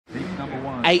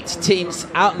8 teams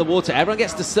out in the water. Everyone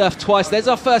gets to surf twice. There's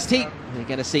our first heat. We're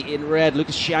going to see in red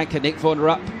Lucas Chianca, Nick von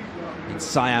Rupp. In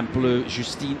cyan blue,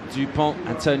 Justine Dupont,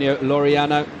 Antonio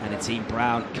Laureano. And in team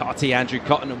brown, Carty, Andrew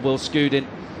Cotton and Will Skudin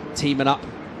teaming up.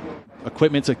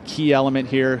 Equipment's a key element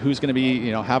here. Who's going to be,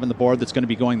 having the board that's going to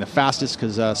be going the fastest?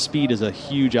 Because speed is a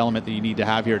huge element that you need to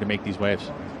have here to make these waves.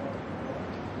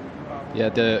 Yeah,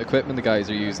 the equipment the guys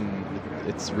are using,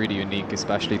 it's really unique,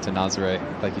 especially to Nazaré.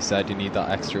 Like you said, you need that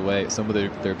extra weight. Some of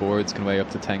their boards can weigh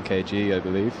up to 10 kg, I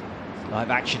believe.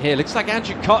 Live action here. Looks like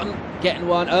Andrew Cotton getting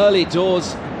one early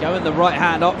doors, going the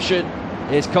right-hand option.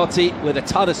 Here's Cotty with a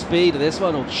ton of speed. This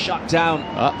one will shut down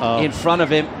in front of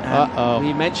him.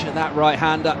 We mentioned that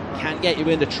right-hander can get you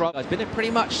into trouble. It's been it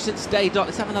pretty much since day dot.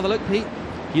 Let's have another look, Pete.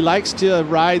 He likes to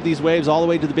ride these waves all the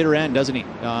way to the bitter end, doesn't he?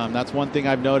 That's one thing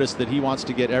I've noticed, that he wants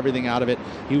to get everything out of it.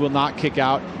 He will not kick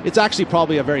out. It's actually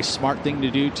probably a very smart thing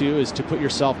to do, too, is to put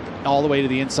yourself all the way to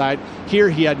the inside. Here,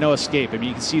 he had no escape. I mean,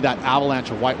 you can see that avalanche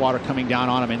of white water coming down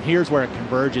on him, and here's where it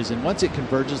converges. And once it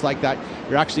converges like that,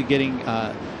 you're actually getting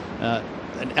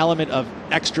an element of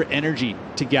extra energy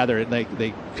together, and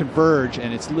they converge,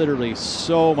 and it's literally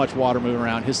so much water moving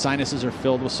around. His sinuses are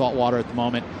filled with salt water at the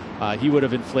moment. He would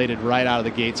have inflated right out of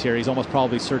the gates here. He's almost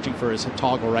probably searching for his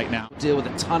toggle right now. Deal with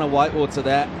a ton of white water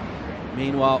there.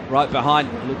 Meanwhile, right behind,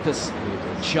 Lucas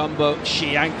Jumbo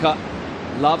Chianca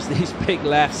loves these big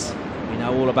lefts. We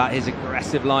know all about his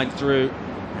aggressive line through,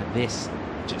 and this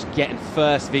just getting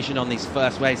first vision on these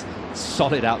first waves.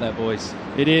 Solid out there, boys.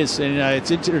 It is, and it's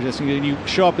interesting. When you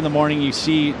show up in the morning, you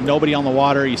see nobody on the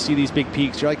water, you see these big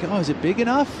peaks, you're like, oh, is it big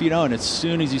enough? And as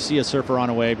soon as you see a surfer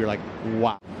on a wave, you're like,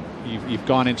 wow. You've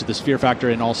gone into this fear factor,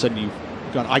 and all of a sudden you've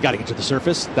gone, I got to get to the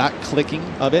surface. That clicking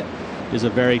of it is a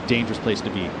very dangerous place to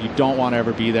be. You don't want to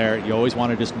ever be there. You always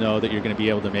want to just know that you're going to be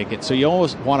able to make it. So you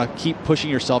always want to keep pushing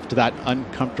yourself to that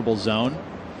uncomfortable zone.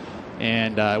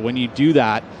 And when you do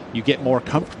that, you get more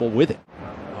comfortable with it.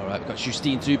 All right, we've got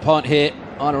Justine Dupont here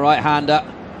on a right-hander.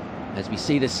 As we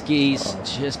see the skis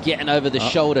just getting over the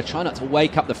shoulder, try not to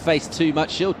wake up the face too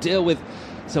much. She'll deal with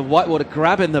some whitewater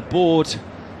grabbing the board.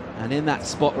 And in that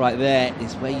spot right there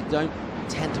is where you don't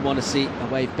tend to want to see a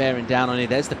wave bearing down on you.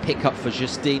 There's the pickup for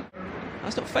Justine.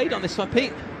 Nice little fade on this one,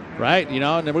 Pete. Right,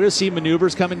 and we're going to see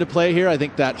maneuvers come into play here. I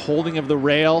think that holding of the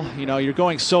rail, you're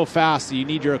going so fast that you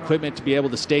need your equipment to be able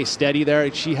to stay steady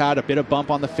there. She had a bit of bump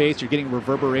on the face. You're getting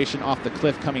reverberation off the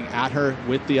cliff coming at her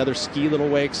with the other ski little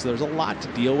wakes. So there's a lot to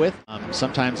deal with.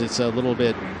 Sometimes it's a little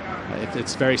bit,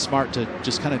 it's very smart to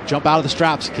just kind of jump out of the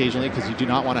straps occasionally, because you do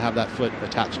not want to have that foot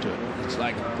attached to it. Looks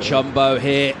like Jumbo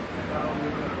here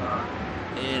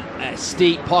in a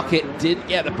steep pocket. Didn't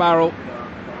get the barrel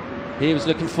he was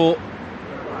looking for.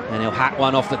 And he'll hack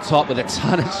one off the top with a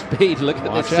ton of speed. Look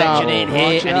at this section in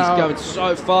here, and he's going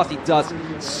so fast. He does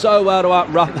so well to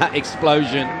outrun that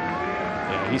explosion.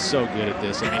 Yeah, he's so good at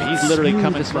this. I mean, he's literally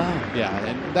coming from,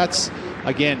 and that's,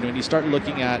 again, when you start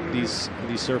looking at these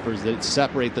surfers that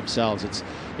separate themselves,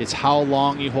 it's how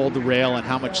long you hold the rail and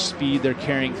how much speed they're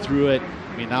carrying through it.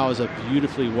 I mean, that was a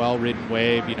beautifully well-ridden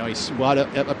wave. He's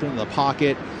up into the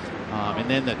pocket, and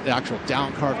then the actual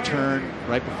down carve turn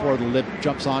right before the lip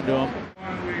jumps onto him.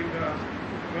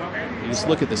 You just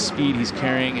look at the speed he's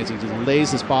carrying as he just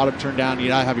lays this bottom turn down. You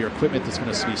gotta have your equipment that's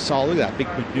going to be solid. Look at that big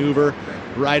maneuver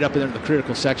right up in the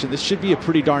critical section. This should be a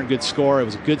pretty darn good score. It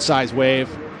was a good size wave,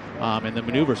 and the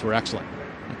maneuvers were excellent.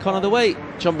 And Connor, the way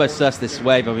Jumbo surfs this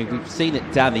wave, I mean, we've seen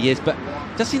it down the years, but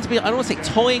just seems to be, I don't want to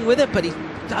say toying with it, but he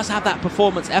does have that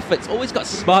performance effort. He's always got a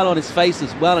smile on his face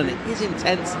as well, and it is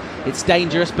intense. It's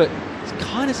dangerous, but it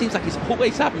kind of seems like he's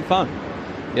always having fun.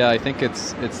 Yeah, I think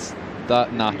it's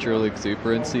that natural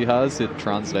exuberance he has, it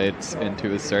translates into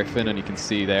his surfing, and you can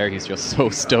see there he's just so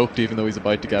stoked even though he's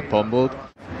about to get pummeled.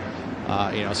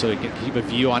 So he can keep a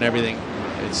view on everything.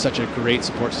 It's such a great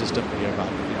support system. We have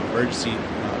emergency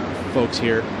folks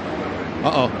here.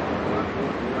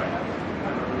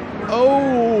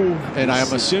 And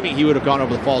I'm assuming he would have gone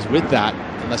over the falls with that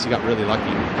unless he got really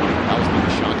lucky. That was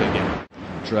Lucas Chianca again.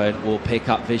 Drone will pick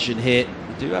up vision here.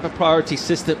 We do have a priority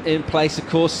system in place, of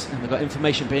course, and we've got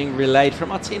information being relayed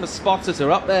from our team of spotters who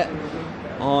are up there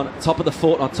on top of the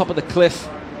fort, on top of the cliff.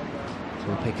 So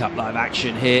we'll pick up live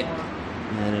action here.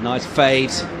 And a nice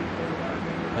fade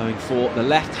going for the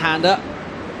left-hander.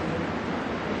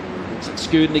 Looks like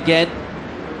Skudin again.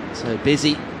 So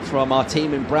busy from our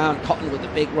team in brown. Cotton with the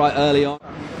big right early on.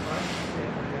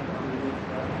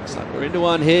 Looks like we're into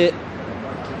one here.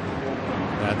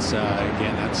 That's,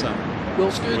 again, that's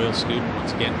Will Skudin. Will Skudin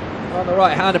once again. On the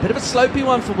right hand, a bit of a slopey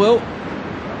one for Will.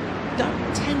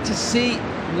 Don't tend to see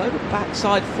a load of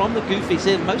backside from the goofies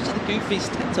here. Most of the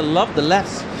goofies tend to love the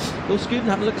lefts. Will Skudin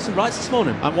having a look at some rights this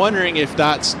morning? I'm wondering if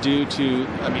that's due to,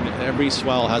 I mean, every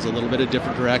swell has a little bit of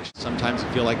different direction. Sometimes you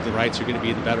feel like the rights are going to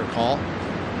be the better call.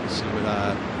 Let's see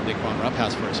what Nick von Rupp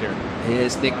has for us here.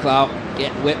 Here's Nick Clout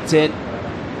getting whipped in.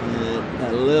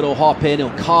 A little hop in. He'll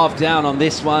carve down on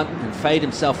this one and fade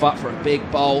himself up for a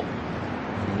big bowl.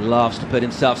 He loves to put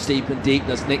himself steep and deep.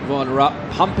 Does Nick von Rupp,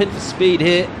 pumping for speed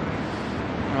here.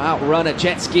 Outrun a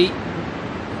jet ski.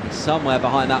 He's somewhere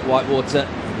behind that whitewater.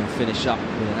 And he'll finish up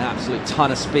with an absolute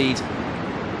ton of speed.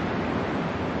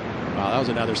 Wow, that was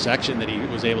another section that he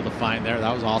was able to find there.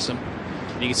 That was awesome.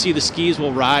 And you can see the skis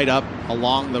will ride up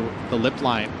along the lip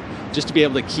line just to be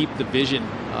able to keep the vision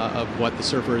of what the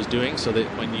surfer is doing, so that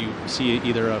when you see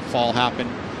either a fall happen,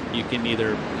 you can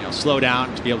either slow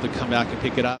down to be able to come back and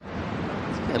pick it up.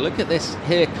 Yeah, look at this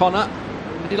here, Connor.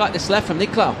 How do you like this left from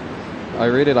Nick Clout? I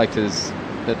really liked his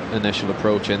initial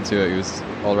approach into it. He was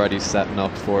already setting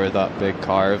up for that big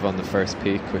carve on the first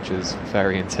peak, which is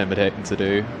very intimidating to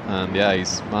do. And yeah,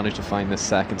 he's managed to find this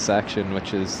second section,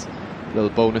 which is a little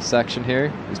bonus section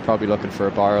here. He's probably looking for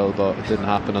a barrel, but it didn't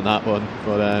happen on that one.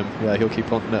 But yeah, he'll keep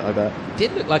hunting it, I bet. It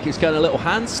did look like he was going a little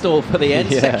hand stall for the end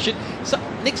section. So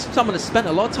Nick's someone has spent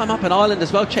a lot of time up in Ireland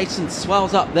as well, chasing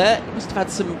swells up there. He must have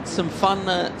had some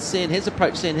fun seeing his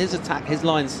approach, seeing his attack, his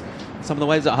lines, some of the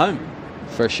waves at home.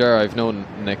 For sure, I've known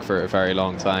Nick for a very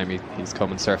long time. He's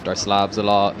come and surfed our slabs a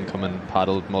lot and come and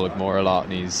paddled Mullaghmore a lot,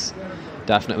 and he's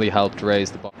definitely helped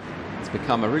raise the bar. It's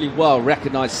become a really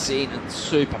well-recognised scene and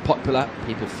super popular.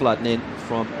 People flooding in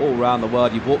from all around the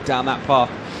world. You walk down that path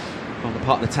on the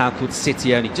part of the town called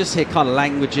City Only. Just hear kind of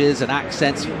languages and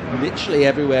accents literally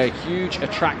everywhere. A huge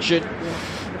attraction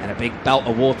and a big belt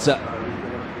of water.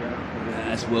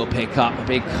 As we'll pick up a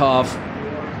big carve.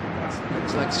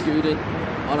 Looks like Skudin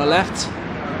on a left.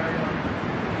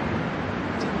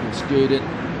 Skudin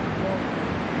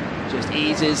just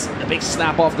eases a big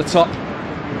snap off the top.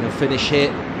 He'll finish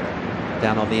here.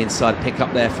 Down on the inside, pick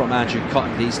up there from Andrew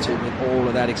Cotton. These two with all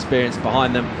of that experience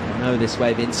behind them. I know this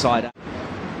wave inside out.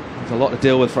 There's a lot to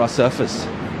deal with for our surfers.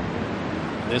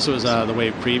 This was the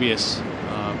wave previous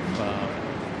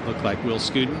looked like Will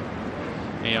Skudin.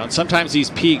 And sometimes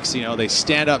these peaks, they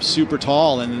stand up super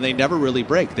tall and then they never really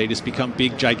break. They just become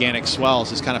big, gigantic swells.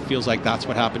 This kind of feels like that's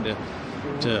what happened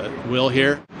to Will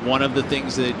here. One of the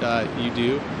things that you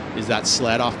do is that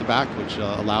sled off the back, which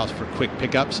allows for quick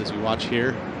pickups, as we watch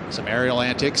here. Some aerial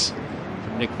antics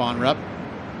from Nick von Rupp.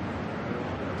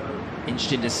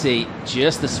 Interesting to see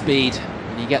just the speed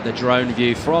when you get the drone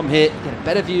view from here. You get a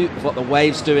better view of what the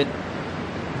wave's doing.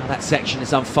 Now that section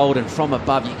is unfolding from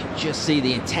above. You can just see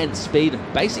the intense speed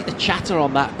and basically the chatter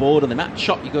on that board and the amount of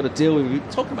chop you've got to deal with.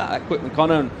 We're talking about that equipment,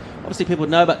 Connor, and obviously people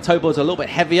know about toe boards are a little bit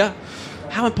heavier.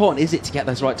 How important is it to get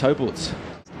those right toe boards?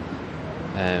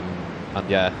 And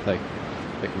yeah, like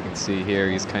we can see here,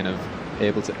 he's kind of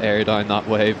able to air down that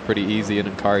wave pretty easy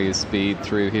and carry his speed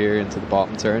through here into the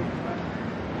bottom turn.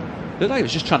 Looked like he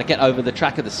was just trying to get over the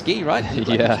track of the ski, right? Like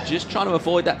yeah. He was just trying to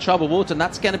avoid that troubled water, and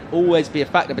that's going to always be a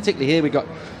factor. Particularly here, we've got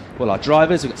our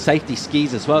drivers, we've got safety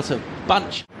skis as well, so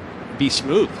bunch. Be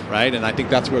smooth, right? And I think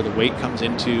that's where the weight comes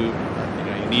into,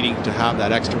 you needing to have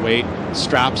that extra weight.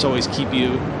 Straps always keep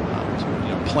you,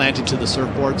 planted to the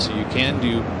surfboard, so you can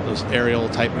do those aerial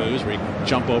type moves where you can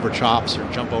jump over chops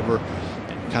or jump over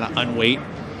and kind of unweight,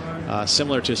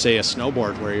 similar to say a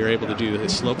snowboard where you're able to do a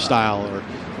slope style, or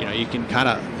you can kind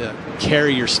of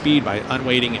carry your speed by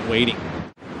unweighting and weighting.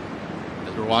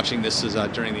 As we're watching, this is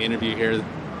during the interview here,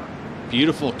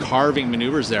 beautiful carving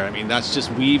maneuvers there. I mean, that's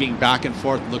just weaving back and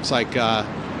forth. Looks like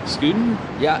Skudin.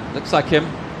 Yeah, looks like him.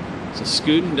 So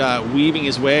Skudin weaving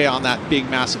his way on that big,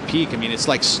 massive peak. I mean, it's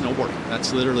like snowboarding.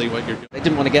 That's literally what you're doing. They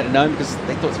didn't want to get it known because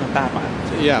they thought something bad might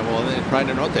happen. Yeah, well, in Pride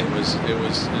and Norte, it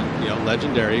was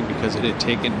legendary because it had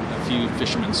taken a few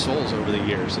fishermen's souls over the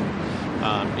years,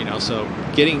 and so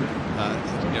getting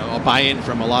a buy-in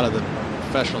from a lot of the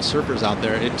professional surfers out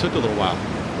there, it took a little while.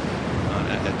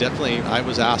 Definitely, I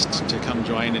was asked to come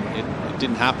join, and it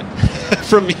didn't happen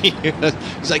for me.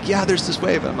 He's like, yeah, there's this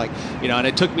wave. I'm like, and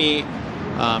it took me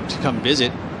to come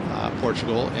visit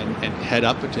Portugal and head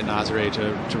up to Nazaré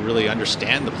to really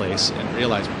understand the place and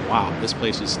realize, wow, this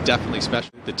place is definitely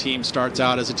special. The team starts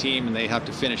out as a team and they have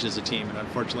to finish as a team, and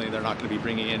unfortunately they're not going to be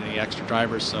bringing in any extra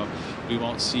drivers, so we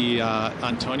won't see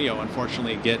Antonio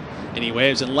unfortunately get any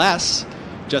waves unless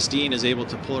Justine is able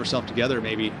to pull herself together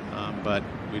maybe, but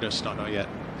we just don't know yet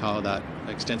how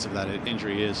extensive that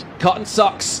injury is. Cotton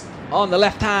socks on the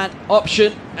left hand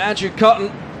option, Andrew Cotton,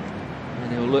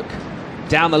 and he'll look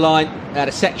down the line at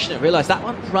a section and realise that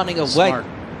one's running away. Smart.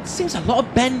 seems a lot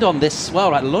of bend on this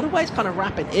swell, right? A lot of waves kind of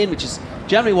wrapping in, which is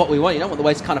generally what we want. You don't want the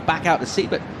waves kind of back out to sea,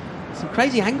 but some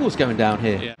crazy angles going down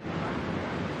here. Yeah.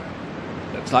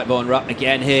 Looks like Von Rupp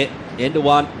again here, into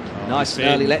one. Oh, nice and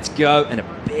early, let's go. And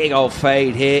a big old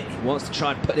fade here. He wants to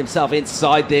try and put himself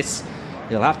inside this.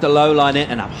 He'll have to low line it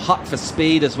and have Hut for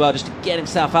speed as well, just to get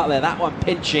himself out there. That one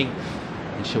pinching.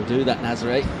 And she'll do that,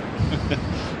 Nazaré.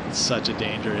 It's such a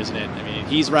danger, isn't it? I mean,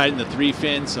 he's riding the 3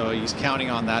 fin, so he's counting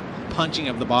on that punching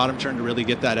of the bottom turn to really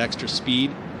get that extra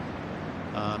speed.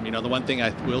 You know, the one thing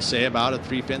I will say about a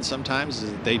 3 fin sometimes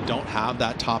is that they don't have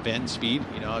that top end speed,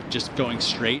 you know, just going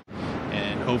straight.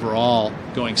 And overall,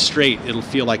 going straight, it'll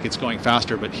feel like it's going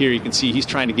faster. But here you can see he's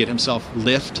trying to get himself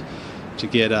lift to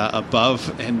get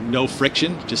above and no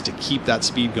friction, just to keep that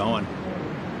speed going.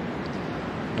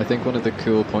 I think one of the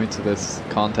cool points of this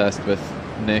contest with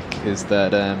Nick is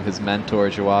that his mentor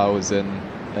Joao was in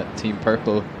Team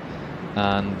Purple,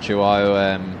 and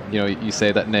Joao, you know, you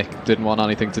say that Nick didn't want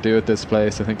anything to do with this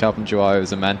place. I think having Joao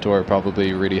as a mentor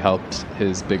probably really helped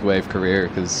his big wave career,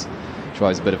 because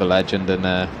Joao's a bit of a legend in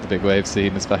the big wave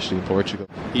scene, especially in Portugal.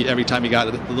 Every time he got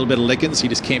a little bit of lickings, he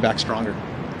just came back stronger.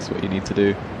 That's what you need to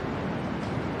do.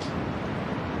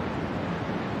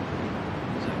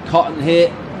 Cotton here,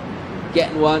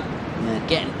 getting one,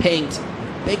 getting pinged.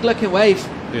 Big looking wave.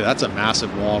 Yeah, that's a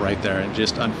massive wall right there, and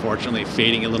just unfortunately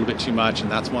fading a little bit too much, and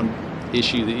that's one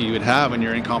issue that you would have when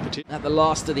you're in competition. At the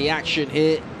last of the action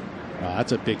here.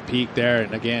 That's a big peak there,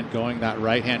 and again going that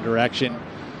right hand direction.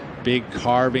 Big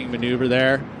carving maneuver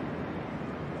there,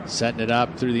 setting it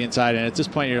up through the inside. And at this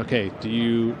point you're okay, do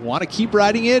you want to keep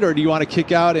riding it, or do you want to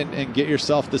kick out and get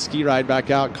yourself the ski ride back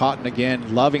out? Cotton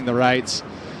again loving the rights,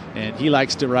 and he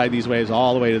likes to ride these waves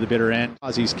all the way to the bitter end.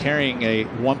 As he's carrying a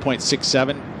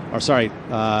 1.67, or sorry,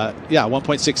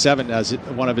 1.67 as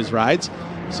one of his rides.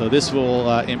 So this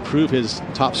will improve his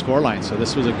top score line. So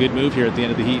this was a good move here at the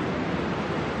end of the heat.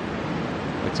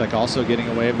 Looks like also getting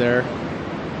a wave there.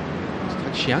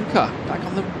 Chianca back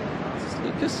on the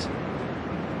Lucas.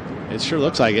 It sure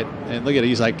looks like it. And look at it,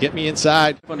 he's like, get me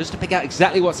inside. Just to pick out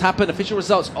exactly what's happened, official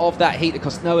results of that heat. Of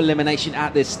course, no elimination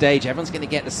at this stage. Everyone's going to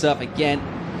get the surf again,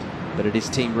 but it is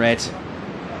Team Red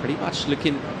pretty much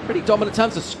looking pretty dominant in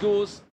terms of scores.